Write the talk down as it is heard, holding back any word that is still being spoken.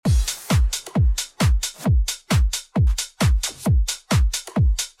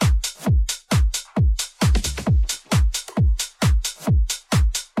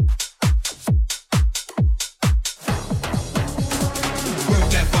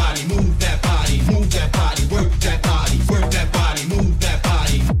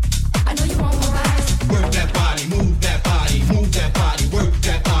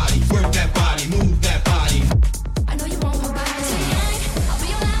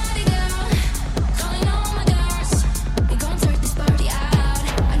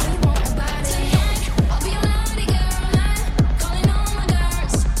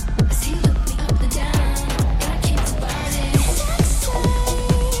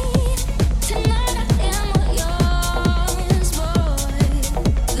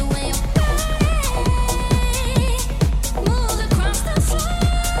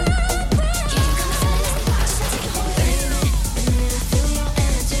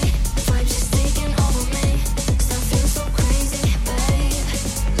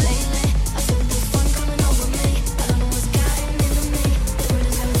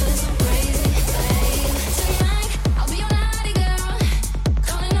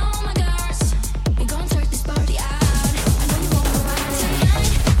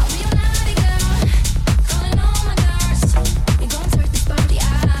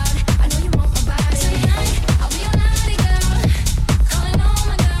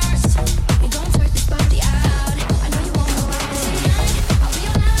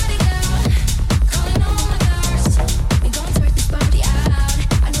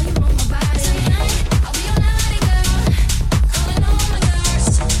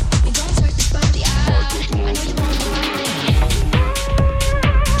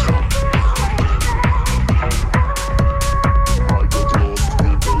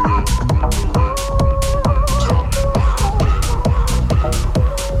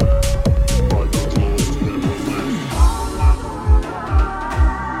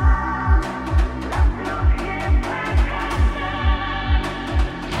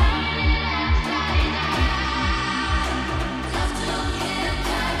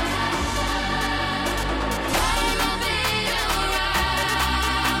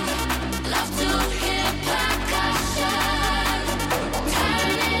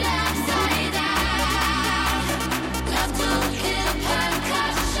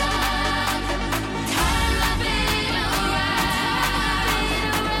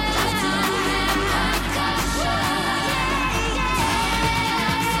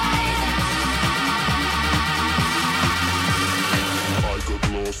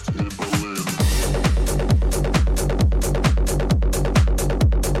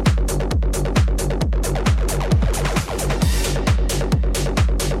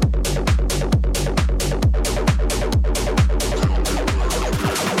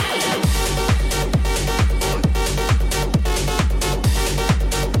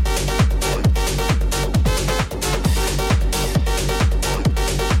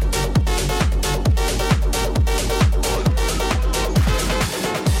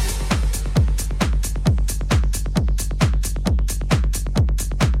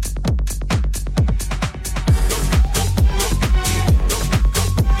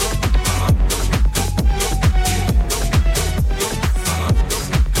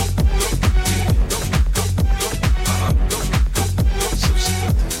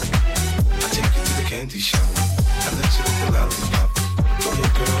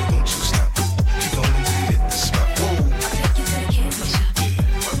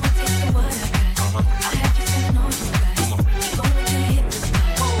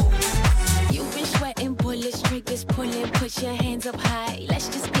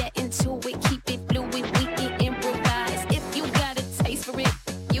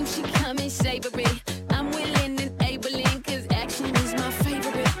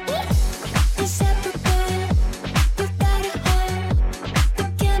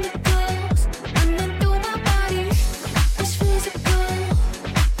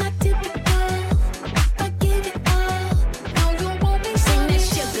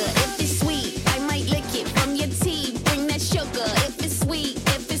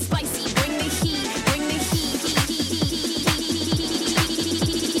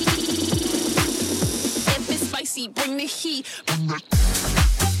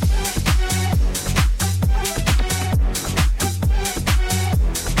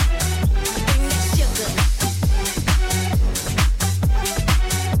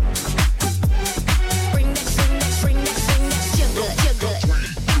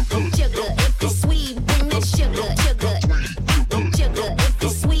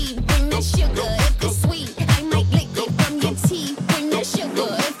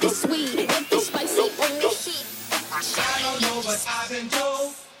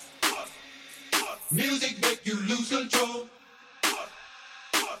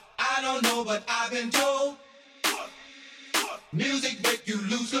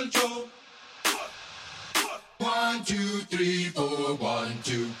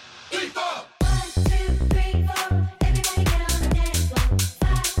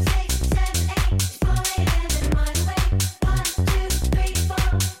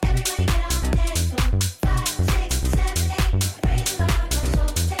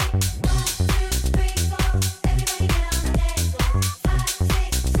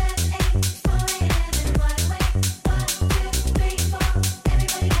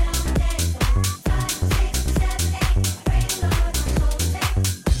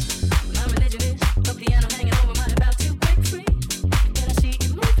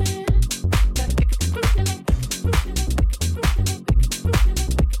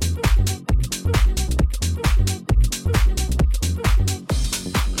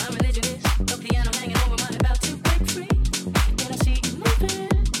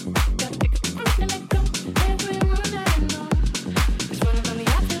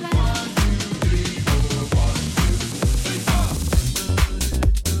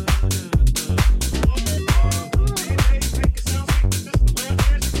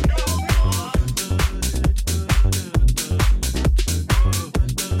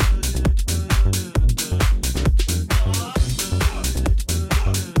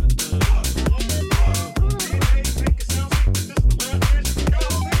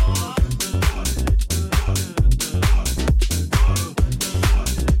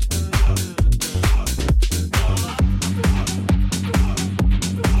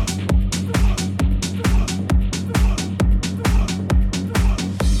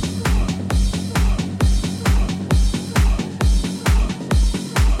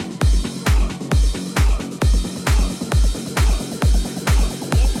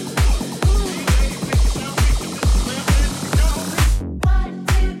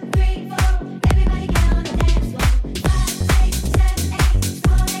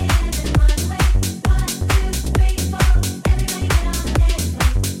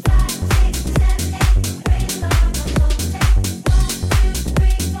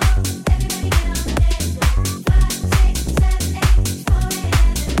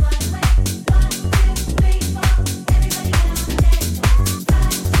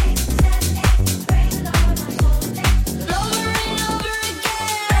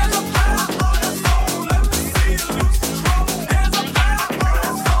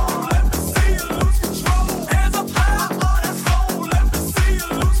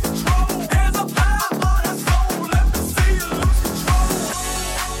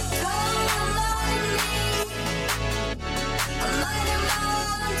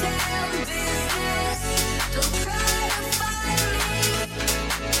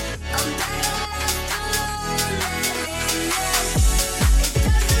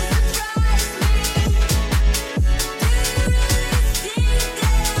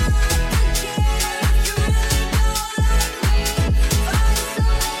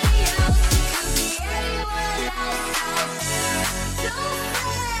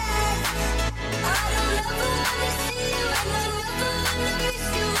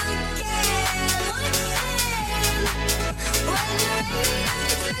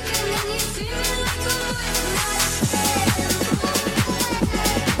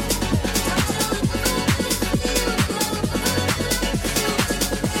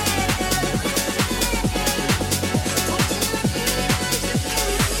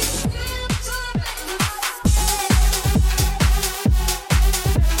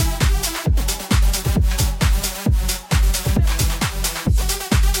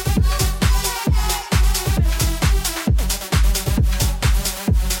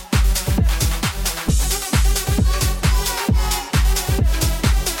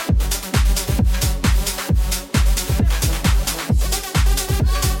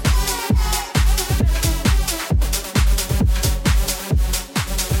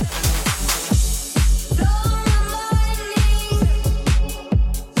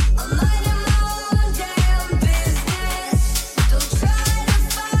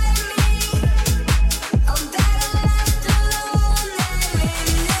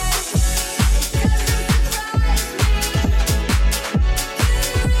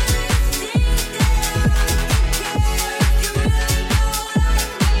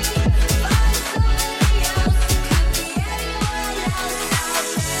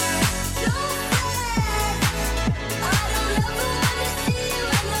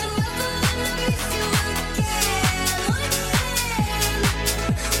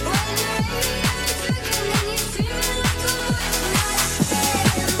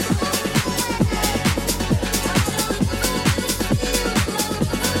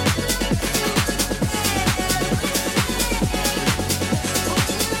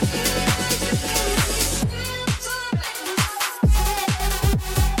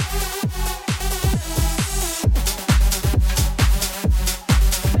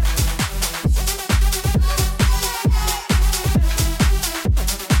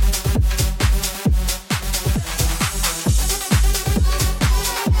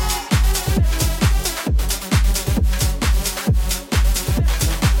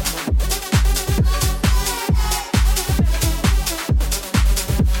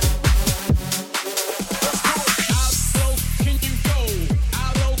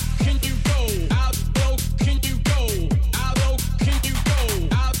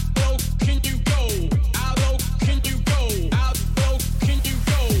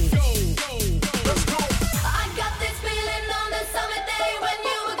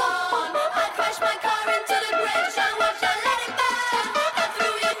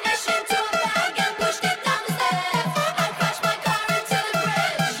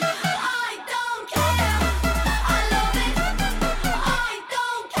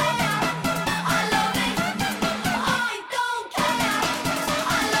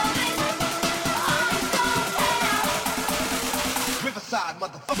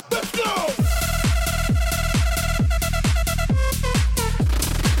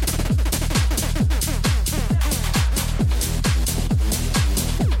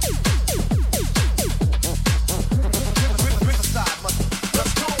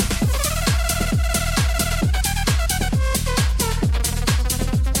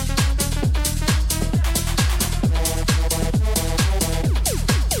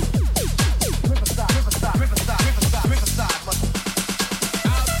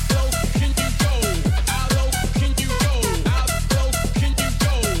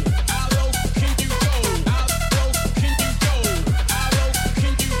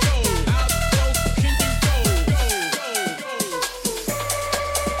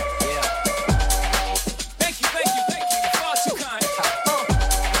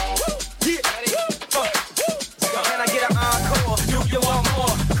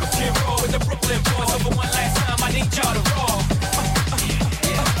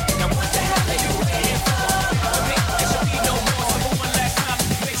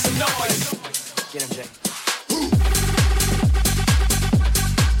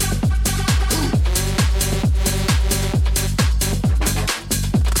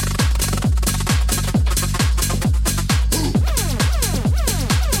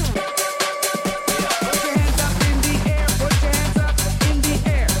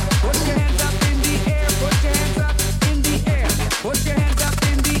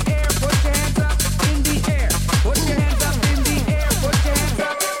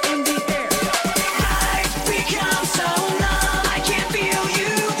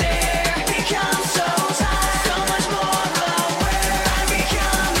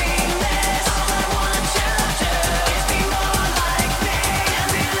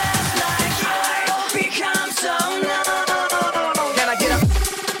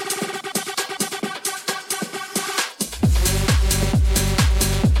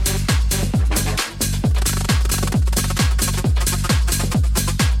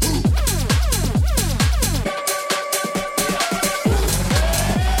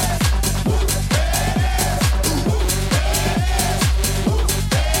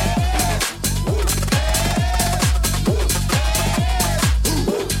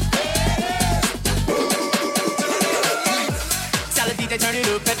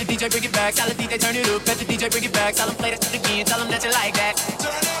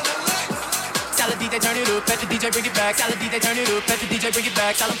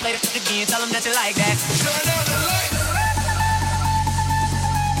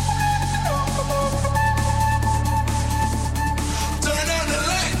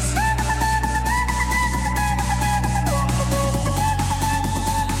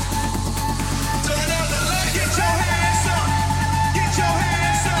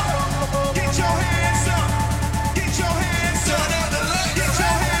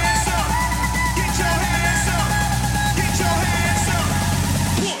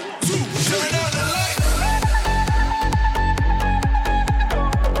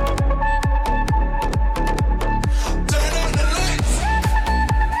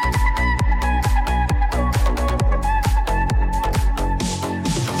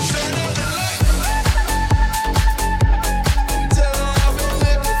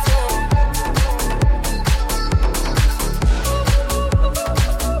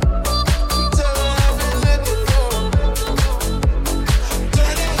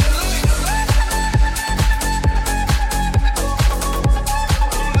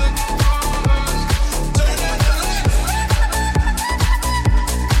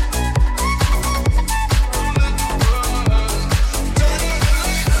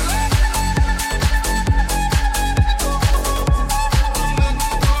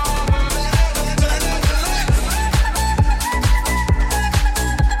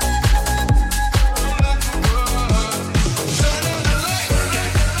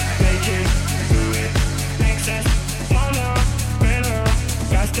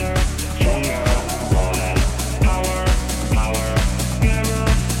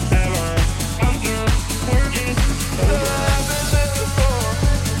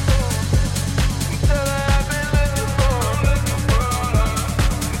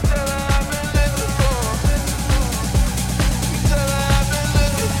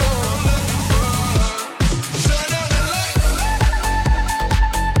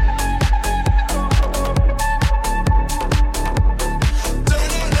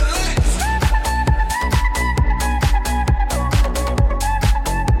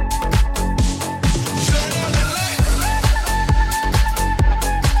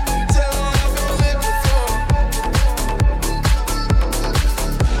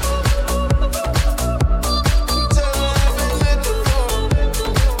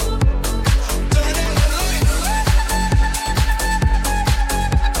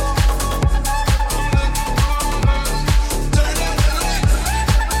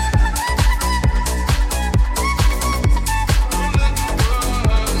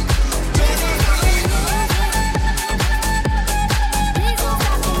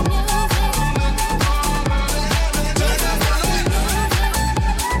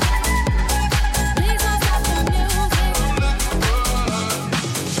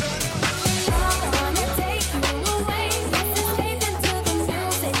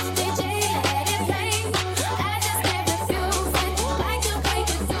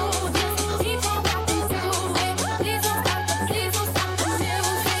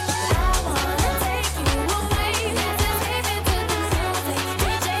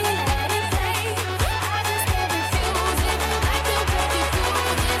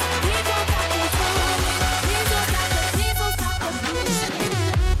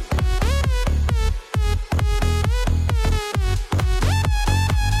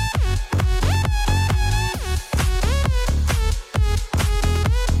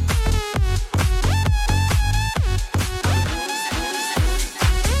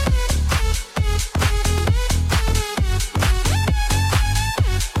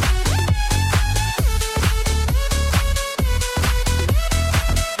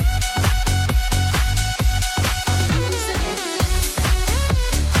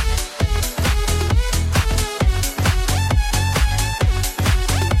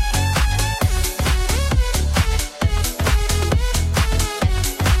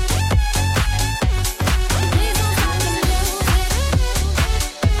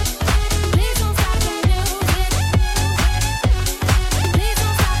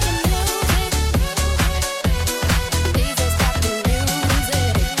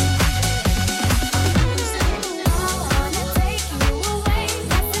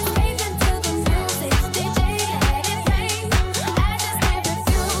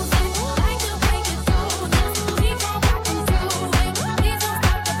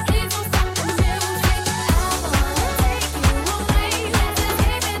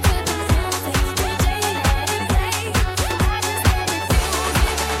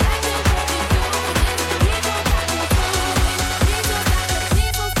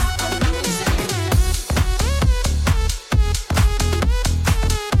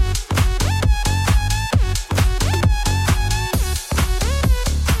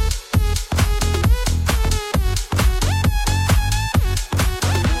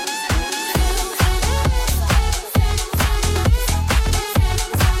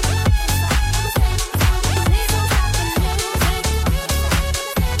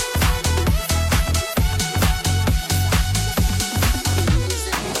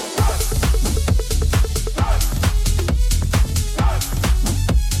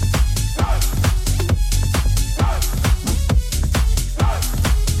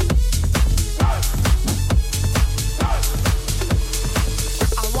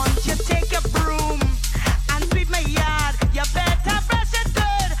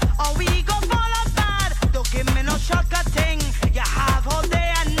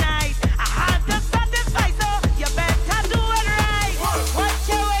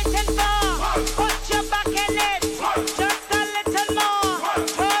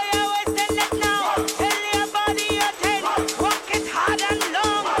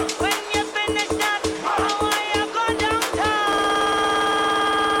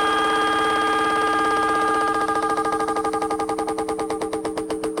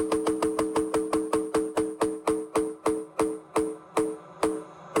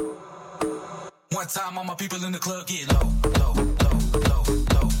One time all my people in the club get low, low, low, low,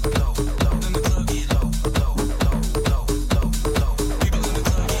 low, low, low. In the club get low, low, low, low, low, low. People in the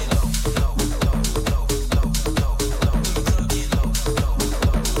club get low, low, low, low, low, low, low. In the club get low, low,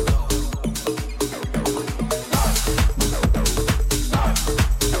 low, low.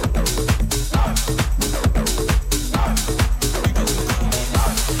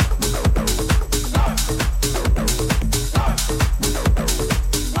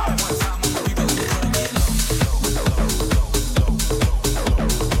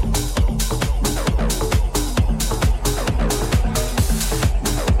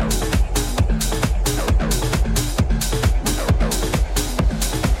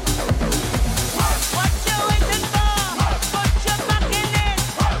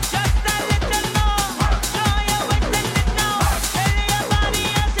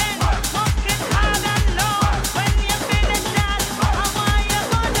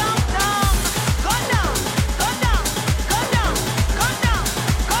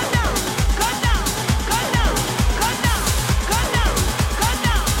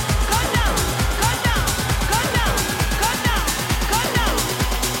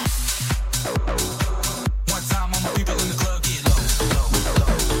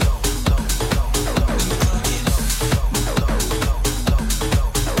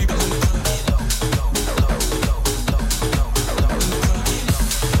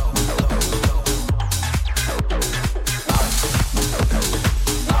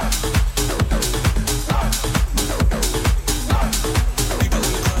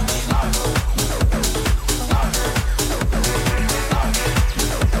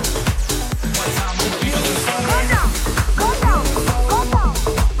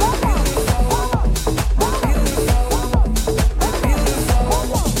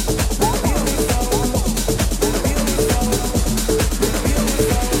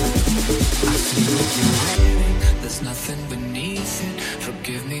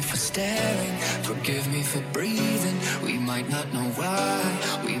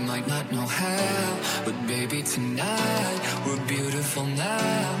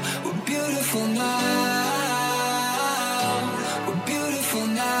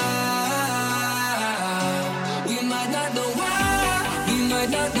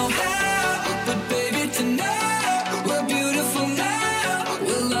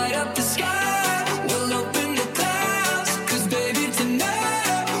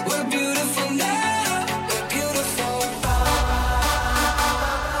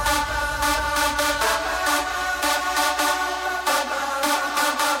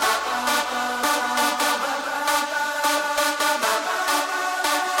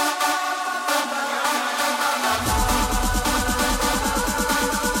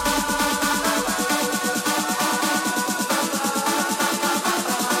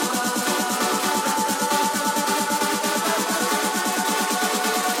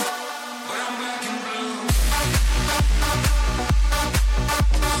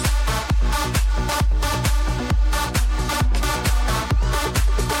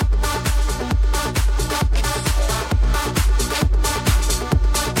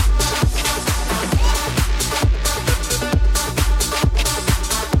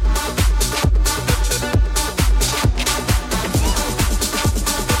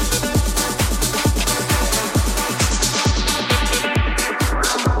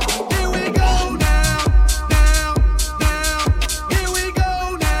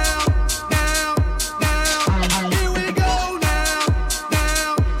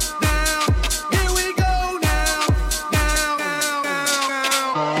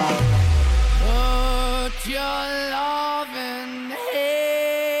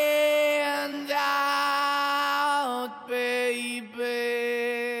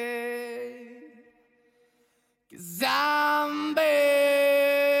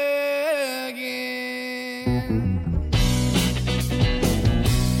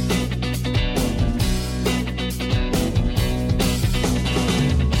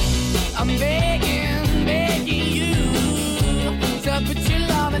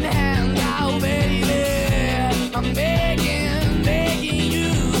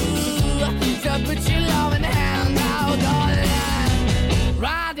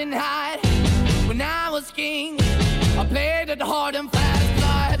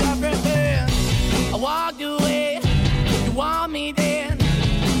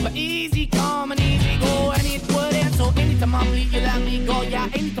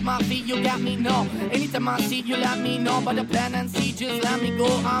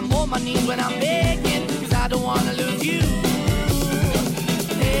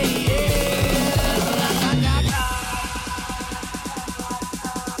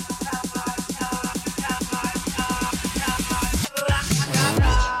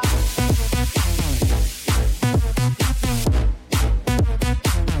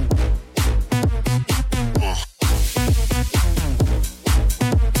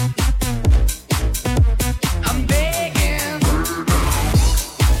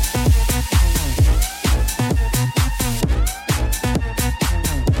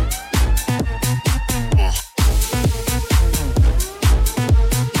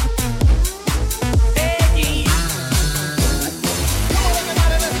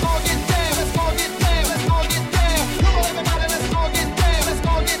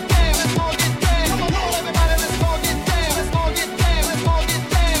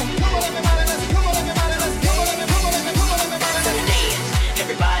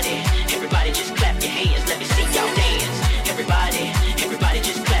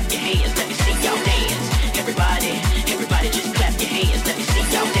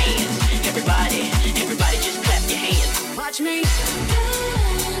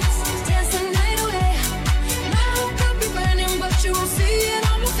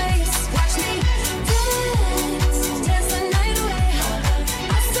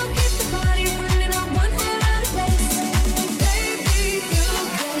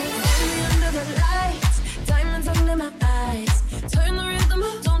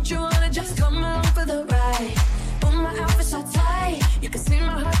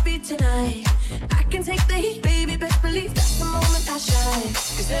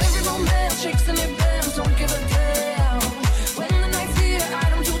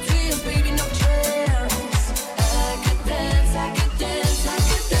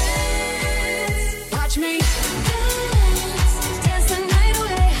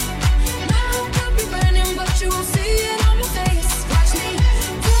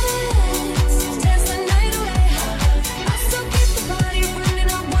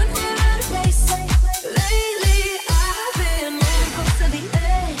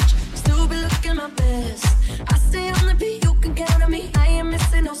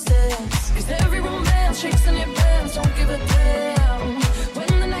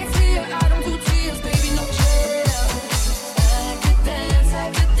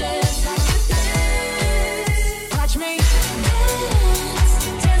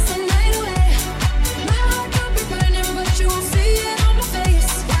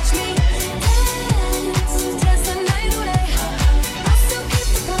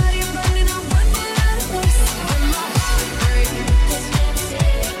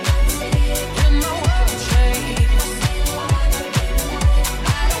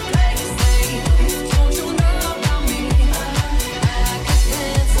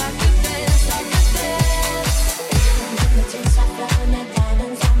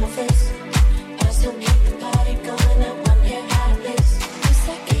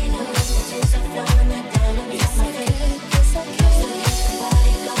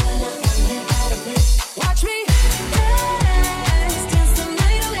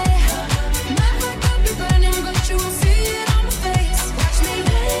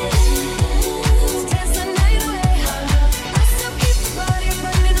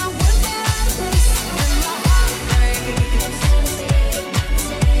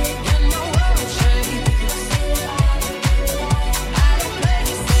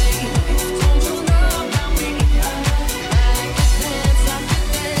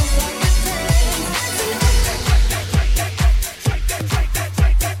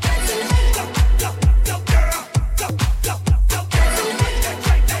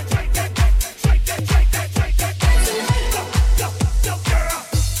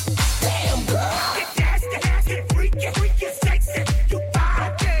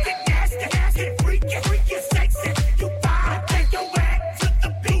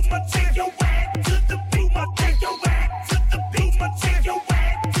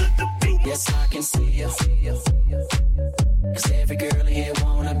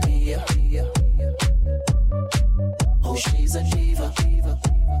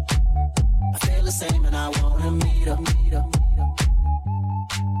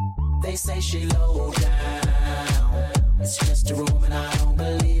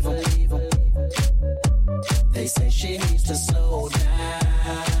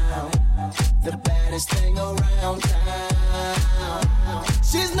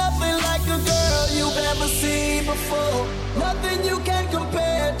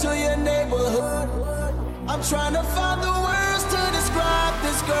 I'm trying to find the words to describe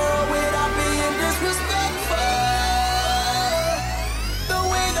this girl without being disrespectful. The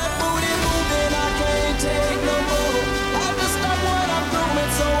way that booty moving, I can't take no more. Have to stop what I'm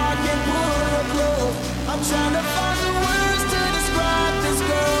doing so I can pull her close. I'm trying to find the words to describe this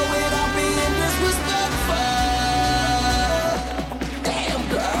girl without being disrespectful. Damn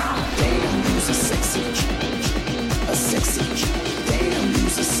girl, damn, you's a sexy, damn,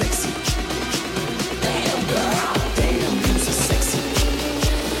 you's a sexy. Damn girl, damn, you's a sexy,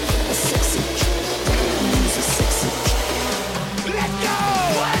 damn, you's a sexy. Let's go!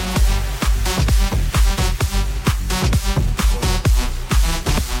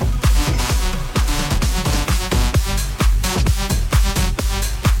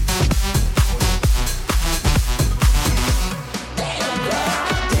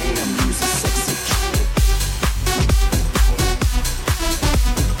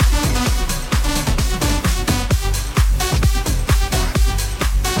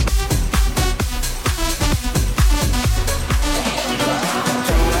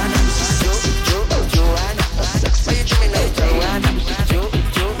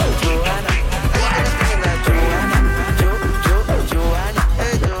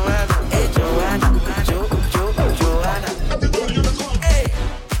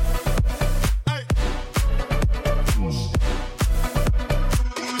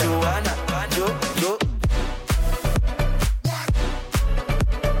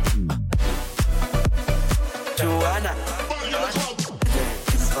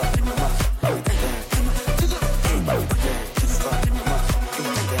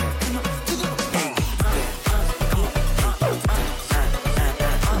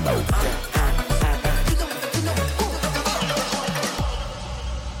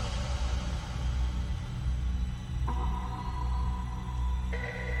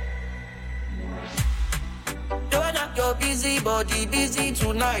 Your busy body, busy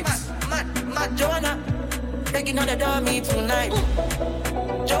tonight. Joanna, taking on the dummy tonight.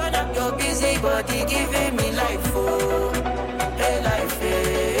 Joanna, your busy body giving me life, oh, hey life,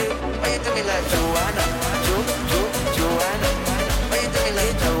 hey. Why you do me like Joanna, Joanna? Why you do me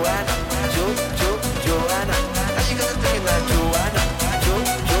like Joanna, Joanna? Now she gonna do me like Joanna,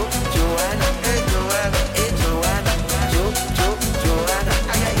 Joanna, hey Joanna, Joanna,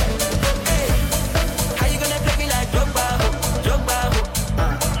 ay ay ay. How you gonna play me like Drogba, Drogba?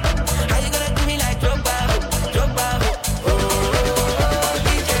 How you gonna do me like Drogba, Drogba? Oh,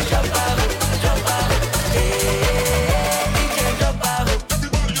 DJ Drogba, Drogba, DJ Drogba.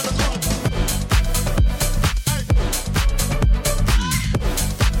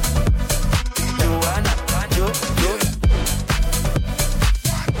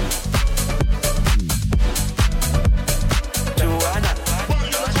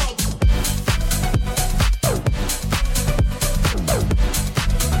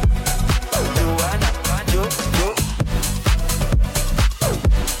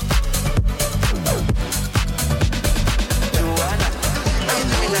 Joanna,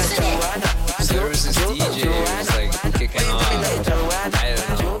 Joanna. So there was this DJ who was like kicking off. I don't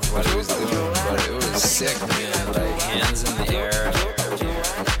know what he was doing, but it was sick, man. Like hands in the air.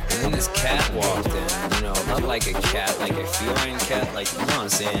 And then this cat walked in, you know, not like a cat, like a feline cat, like, you know what I'm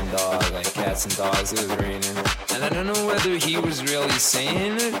saying, dog, like cats and dogs, it was raining. And I don't know whether he was really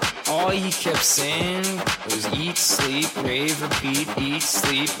saying it. All he kept saying was eat, sleep, rave, repeat, eat,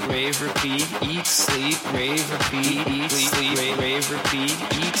 sleep, rave, repeat, eat, sleep, rave, repeat, eat, sleep, rave, repeat,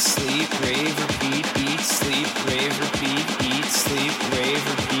 eat, sleep, rave, repeat, eat, sleep, rave, repeat, eat, sleep, rave,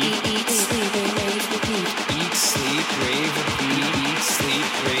 repeat, eat, sleep, rave, repeat, eat, sleep, rave, repeat, eat, sleep,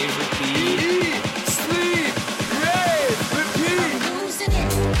 rave, repeat, eat, sleep, rave, repeat. Losing it.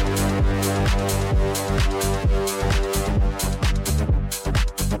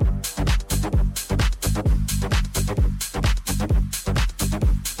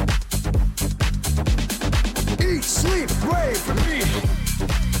 Eat, sleep, rave, repeat.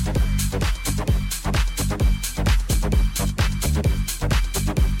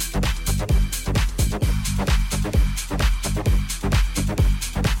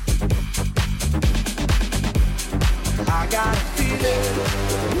 I got a feeling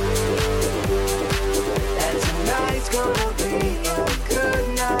that tonight's gonna be a good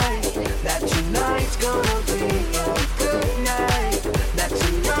night. That tonight's gonna be a good night. That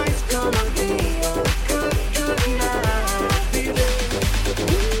tonight's gonna be a good night. Feeling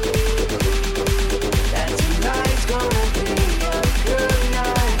that tonight's gonna be a good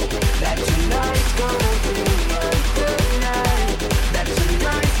night. That tonight's gonna be a good night. That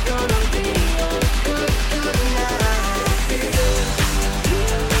tonight's gonna be a good night. Feeling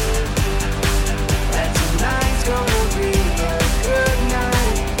that tonight's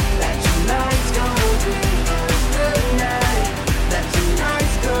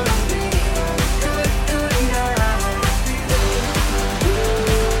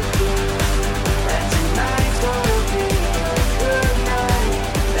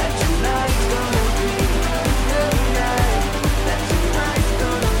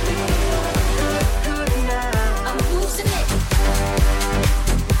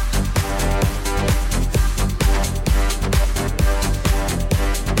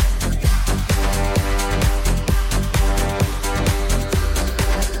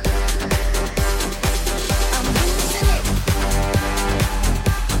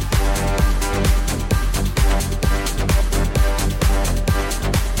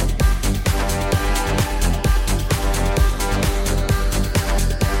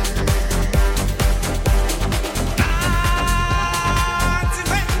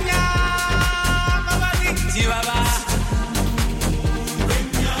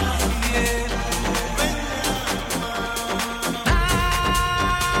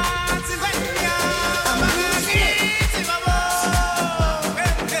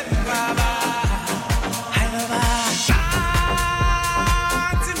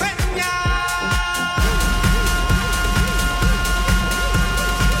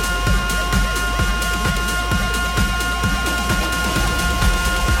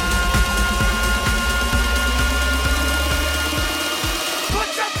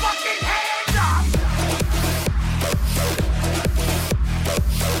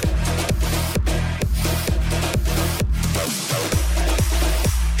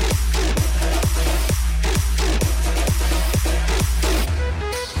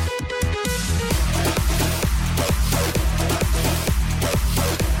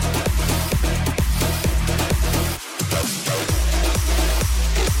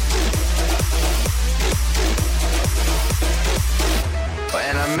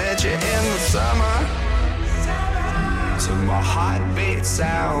great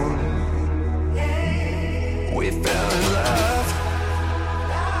sound. We fell in love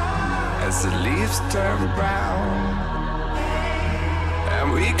as the leaves turn brown.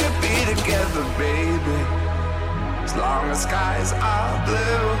 And we could be together, baby, as long as skies are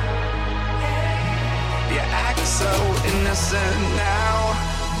blue. You act so innocent now,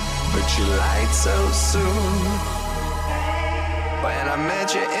 but you lied so soon. When I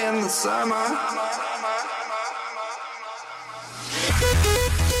met you in the summer,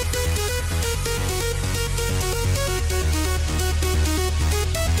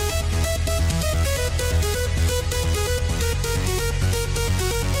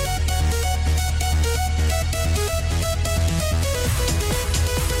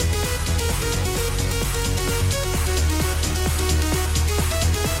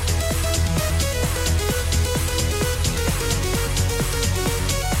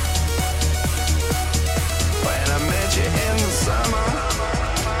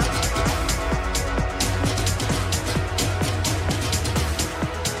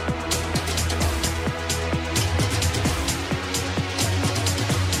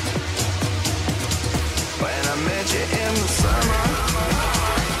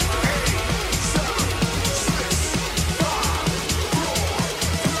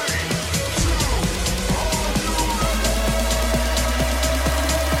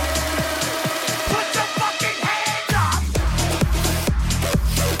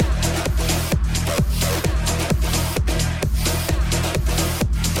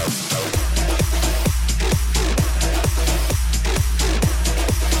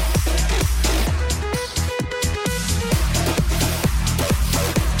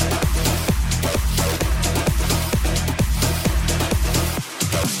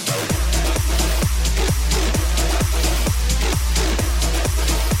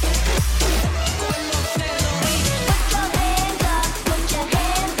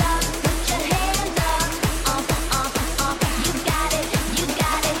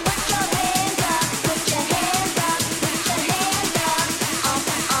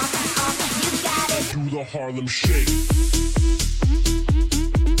 Harlem Shake.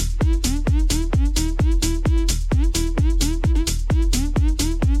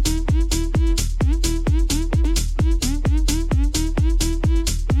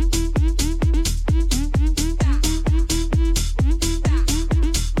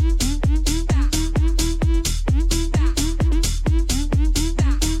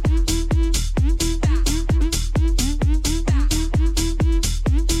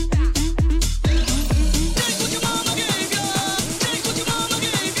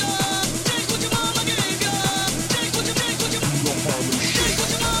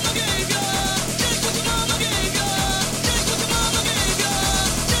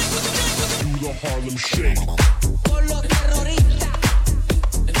 Harlem Shake. Con los terroristas.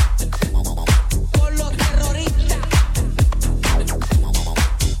 Con los terroristas.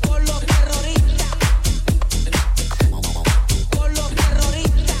 Con los terroristas. Con los terroristas.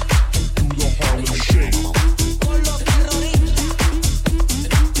 Do the Harlem Shake. Con los terroristas.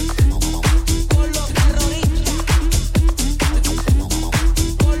 Con los terroristas.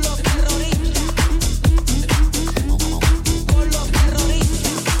 Con los terroristas. Con los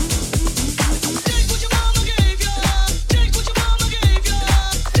terroristas. Take what your mama gave ya. Take what your mama gave ya. Take what your mama gave ya.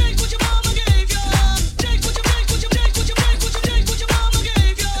 Take what your mama gave ya. Take what your mama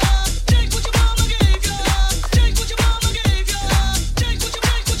gave ya. Take what your mama gave ya. Take what your mama gave ya. Take what your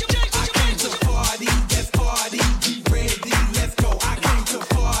I came to party, let's party, be ready, let's go. I came to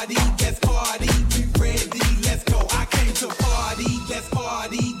party, let's party, be ready, let's go. I came to party, let's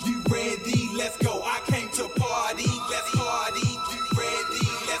party, be ready, let's go. I came to party, let's party, be ready,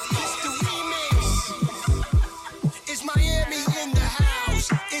 let's go. It's the remix. It's Miami in the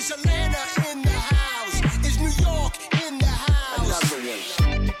house. It's Atlanta in the house. It's New York in the house.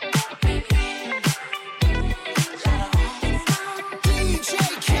 DJ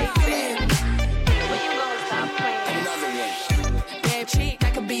Khaled. Bad chick, I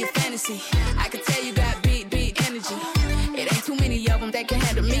could be a fantasy. I could tell you got big energy. It ain't too many of them that can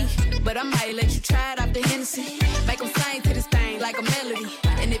handle me. But I might let you try it off the Hennessy. Make them sing to this thing like a melody.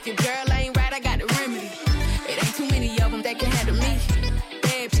 And if your girl ain't right, I got the remedy. It ain't too many of them that can handle me.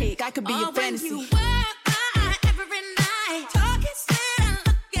 Bad chick, I could be a fantasy. Every night, talking sweet and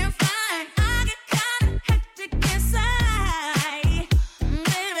looking fine. I get kinda hectic inside.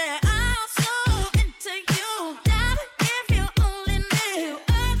 Baby, I'm so into you. Doubted if you only knew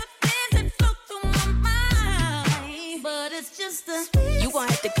all the things that flow through my mind. But it's just a You gon'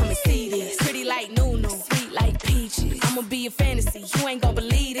 have to come and see this. Pretty like Nunu, sweet like peaches. I'ma be a fantasy, you ain't gon'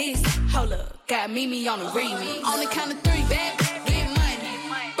 believe this. Hold up, got Mimi on the remix. On the count of three, bad, get money.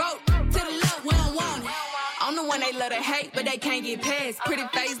 one they love to hate, but they can't get past. Pretty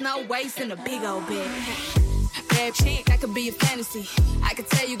face, no waist, and a big old bag. Bad chick, that could be a fantasy. I could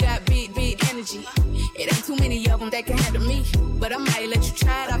tell you got big, big energy. It ain't too many of them that can handle me, but I might let you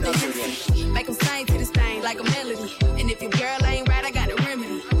try it out the Hennessy. Make them sing to this thing like a melody. And if your girl ain't right, I got a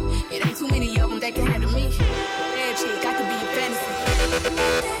remedy. It ain't too many of them that can handle me. Bad chick, I could be a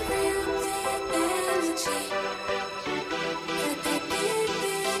fantasy.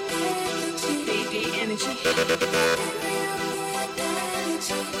 Big, big energy.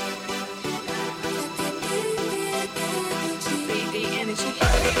 Big, big energy.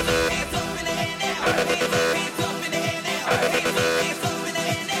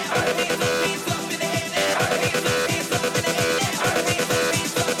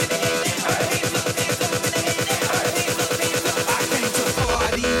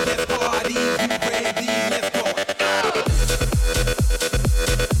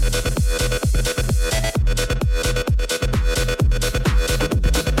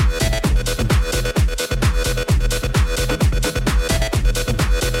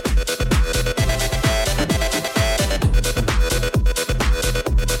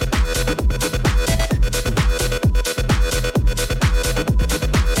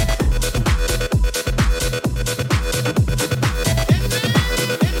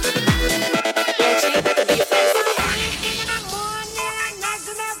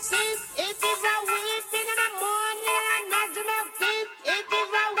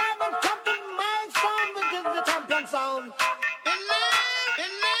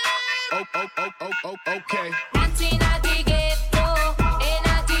 Okay.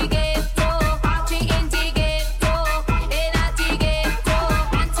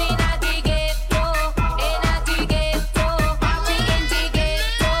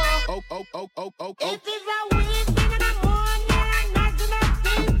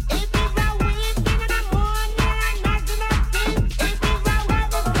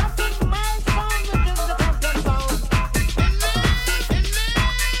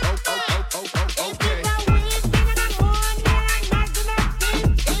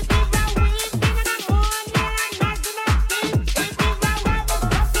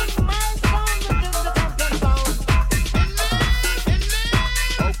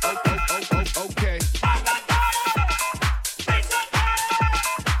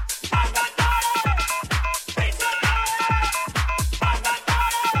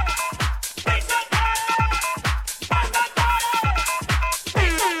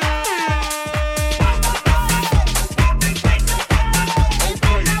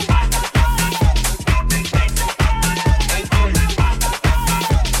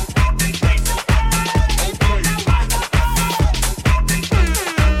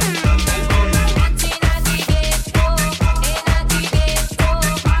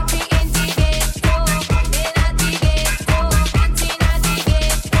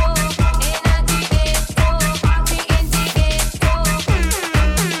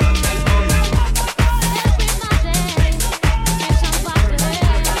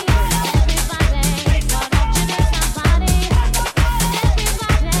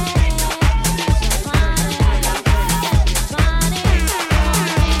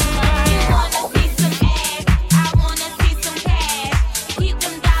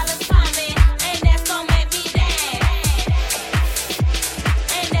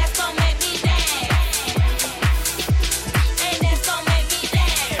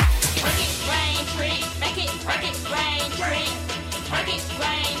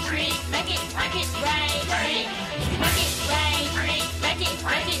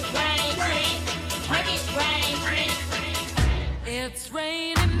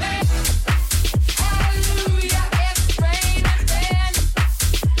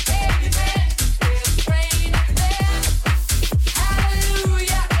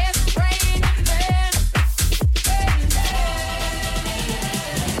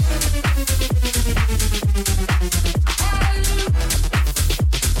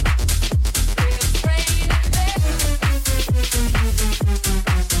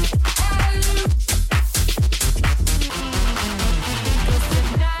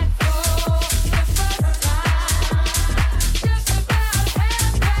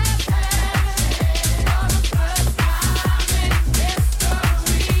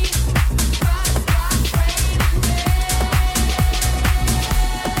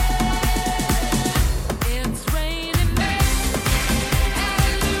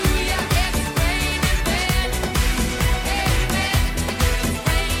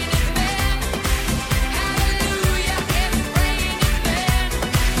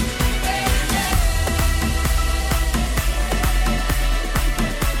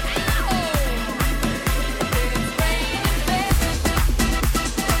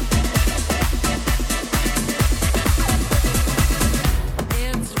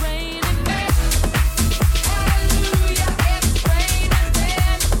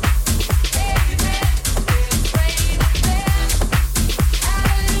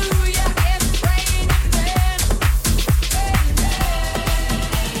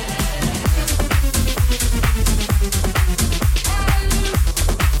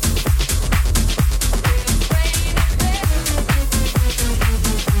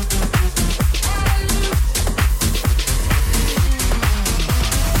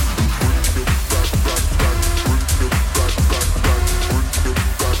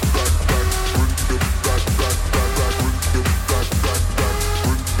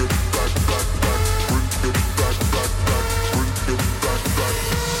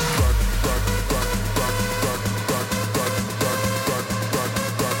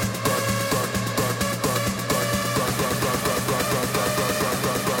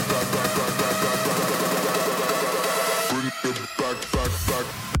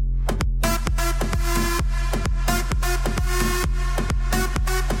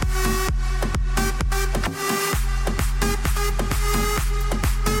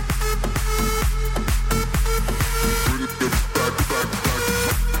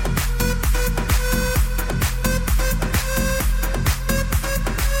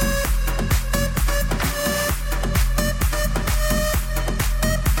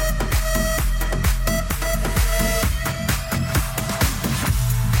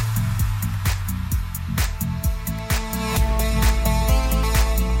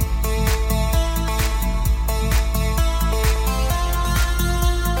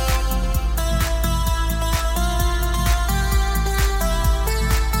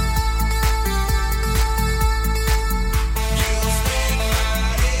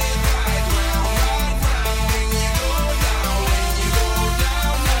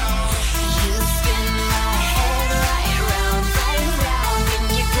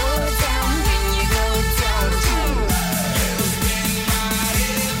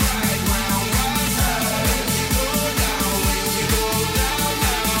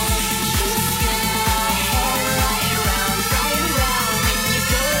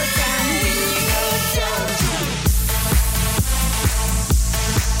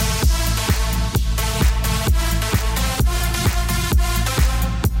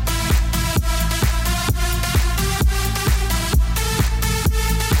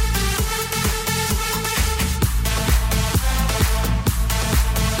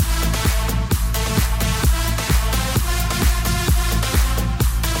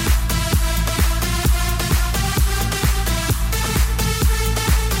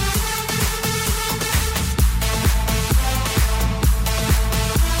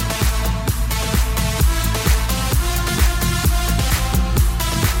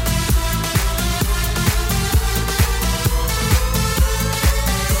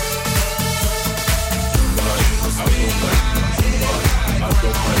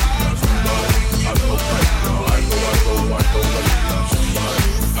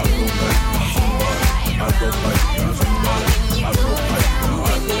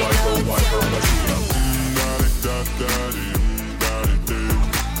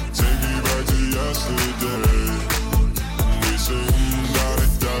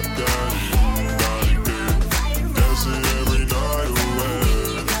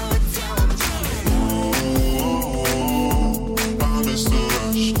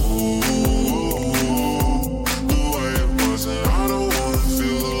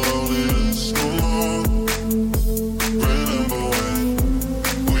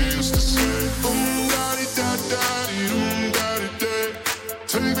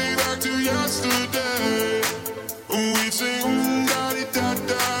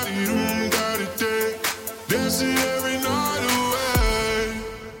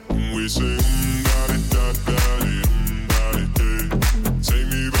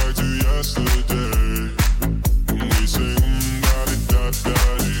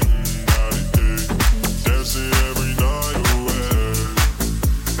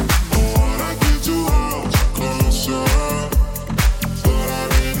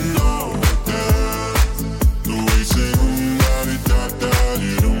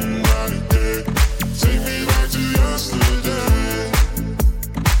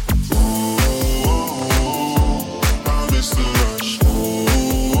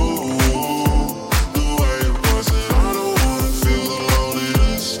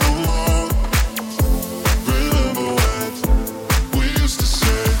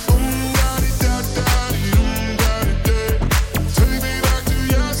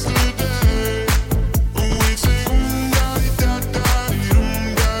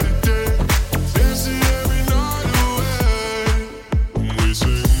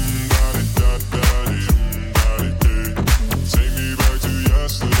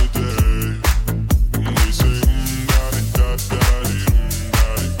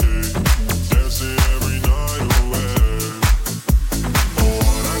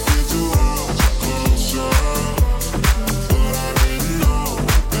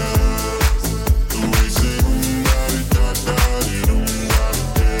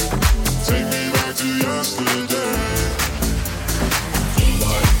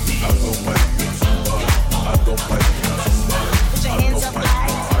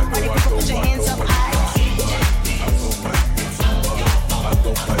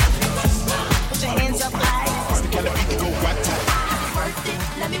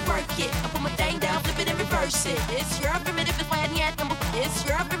 reverse it. It's your primitive and when yet. It's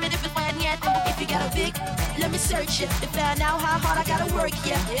your primitive and when yet. If you got a big, let me search it. To find out how hard I gotta work,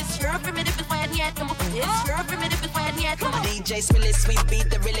 yeah. It's your primitive and when yet. It's your primitive and when yet. DJ Swillis, we beat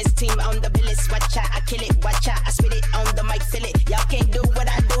the realest team on the billis. Watch out, I kill it, watch out, I spit it on the mic, feel it. Y'all can't do what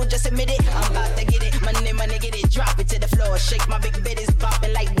I do, just admit it. I'm about to get it, money, money, get it. Drop it to the floor, shake my big bitties,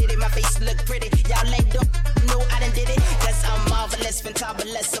 bopping like did it. My face look pretty, y'all ain't don't know I done did it. Cause I'm marvelous,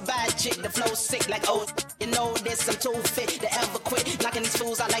 fantabulous, a bad chick. The flow sick like oh, you know this. I'm too fit to ever quit. Knocking these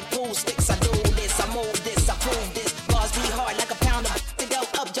fools out like pool sticks. I do this, I move this, I prove this. Bars be hard like a pound of to go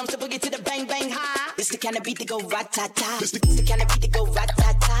up, jumps the boogie to the bang bang high. It's the kind of beat to go rat-ta-ta. It's the kind of beat to go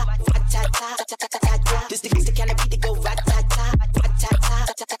rat-ta-ta, rat-ta-ta, rat-ta-ta. This the kind of beat to go rat-ta-ta, rat-ta-ta,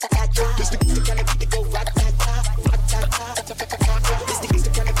 rat-ta-ta. This the kind of beat to go rat-ta-ta, rat-ta-ta, rat-ta-ta. This the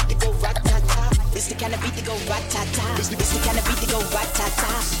kind of beat to go rat-ta-ta. This the kind of beat to go rat-ta-ta. This the kind of beat to go rat-ta-ta,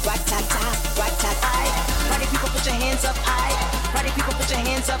 rat-ta-ta, rat-ta-ta. Party people put your hands up high. Party people put your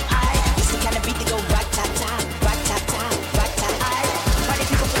hands up high. This the kind of beat to go rat-ta-ta, rat-ta-ta, rat-ta-ta. Party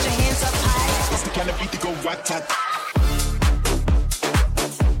people put your hands up high. It's the kind of beat to go rat-ta-ta.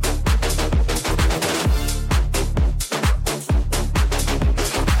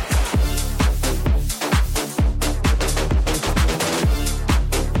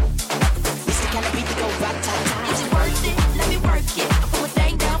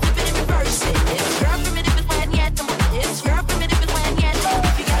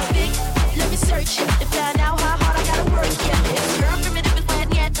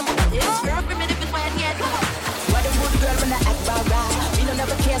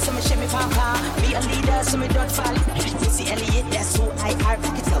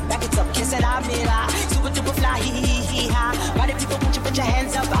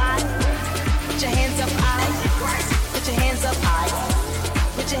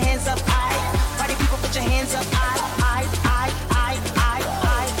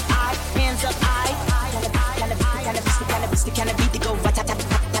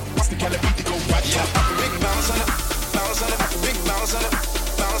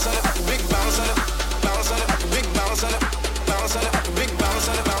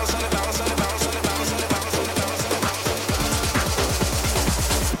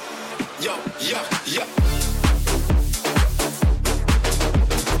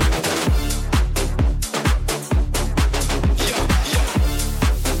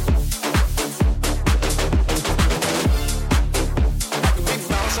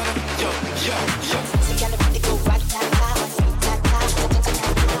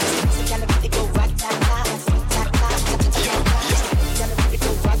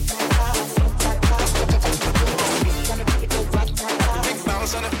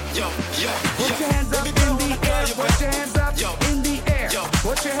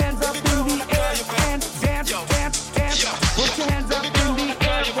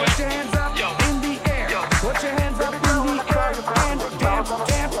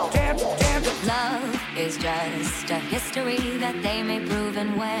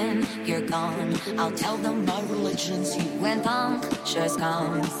 I'll tell them my religion's you. When punctures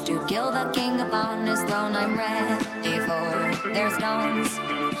comes to kill the king upon his throne, I'm ready for their stones.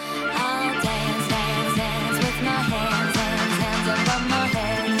 I'll dance, dance, dance with my hands, hands, hands above my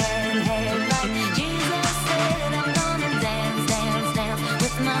head, head, head. Like Jesus said, I'm gonna dance, dance, dance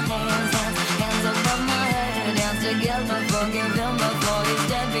with my hands, hands, hands above my head. Dance together, forgive him before he's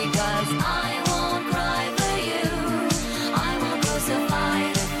dead, because I won't cry for you. I won't crucify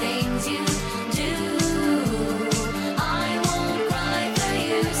the things you do. I won't cry for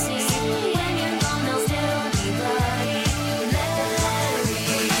you. See, when you're gone, I'll still be bloody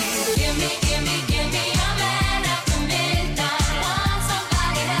Mary. Give me.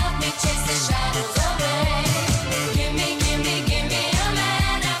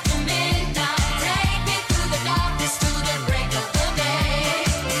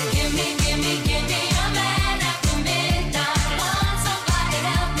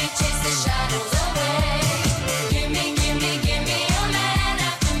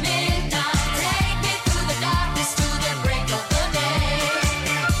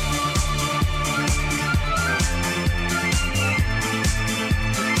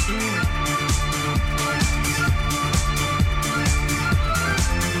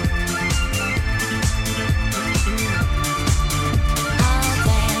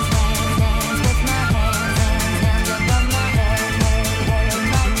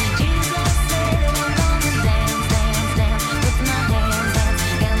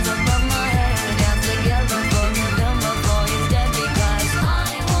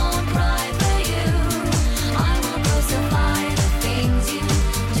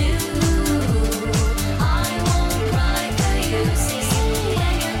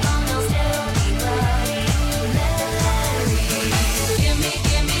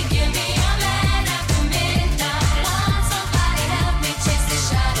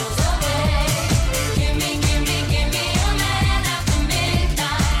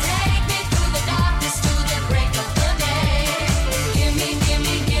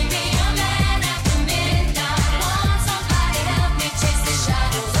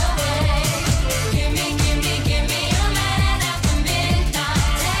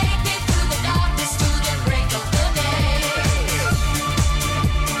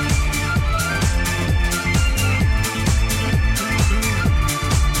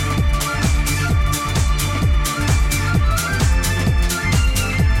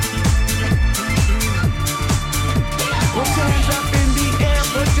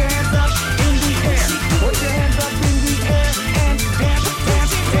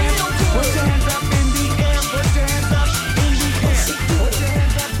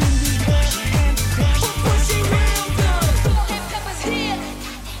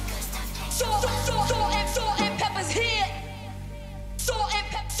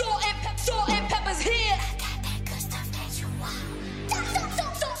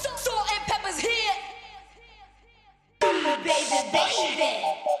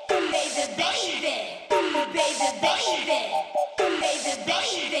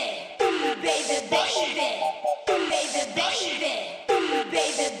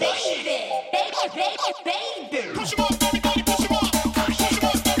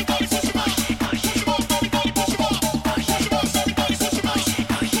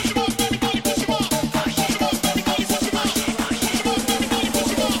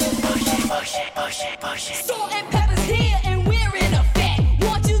 Salt and pepper's here and we're in effect.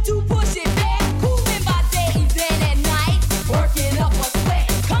 Want you to push it back. Cooling by day, then at night. Working up a sweat.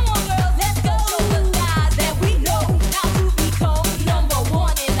 Come on, girls, let's go. Show the guys that we know how to become number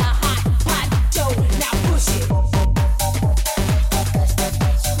one in the hot show. Now push it.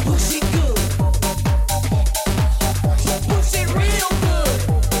 Push it good. Push it real good.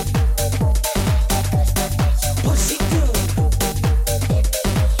 Push it good.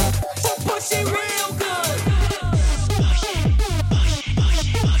 Push it real good.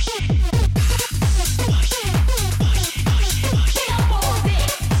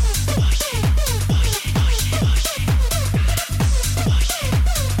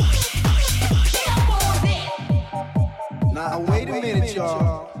 Now wait a minute,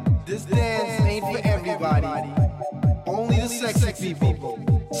 y'all. This dance ain't for everybody. Only the sexy people.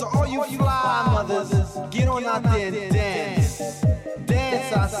 So all you fly mothers, get on out there and dance.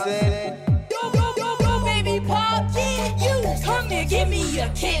 Dance, I said. Go, baby pop, yeah, you come here, give me a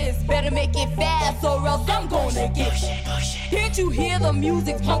kiss. Better make it fast or else I'm gonna get you. Can't you hear the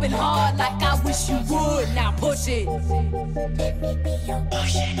music pumping hard like I wish you would? Now push it. Push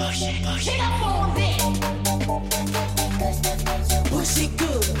it, push it, push it. Get up on that. Push it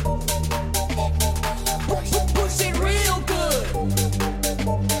good.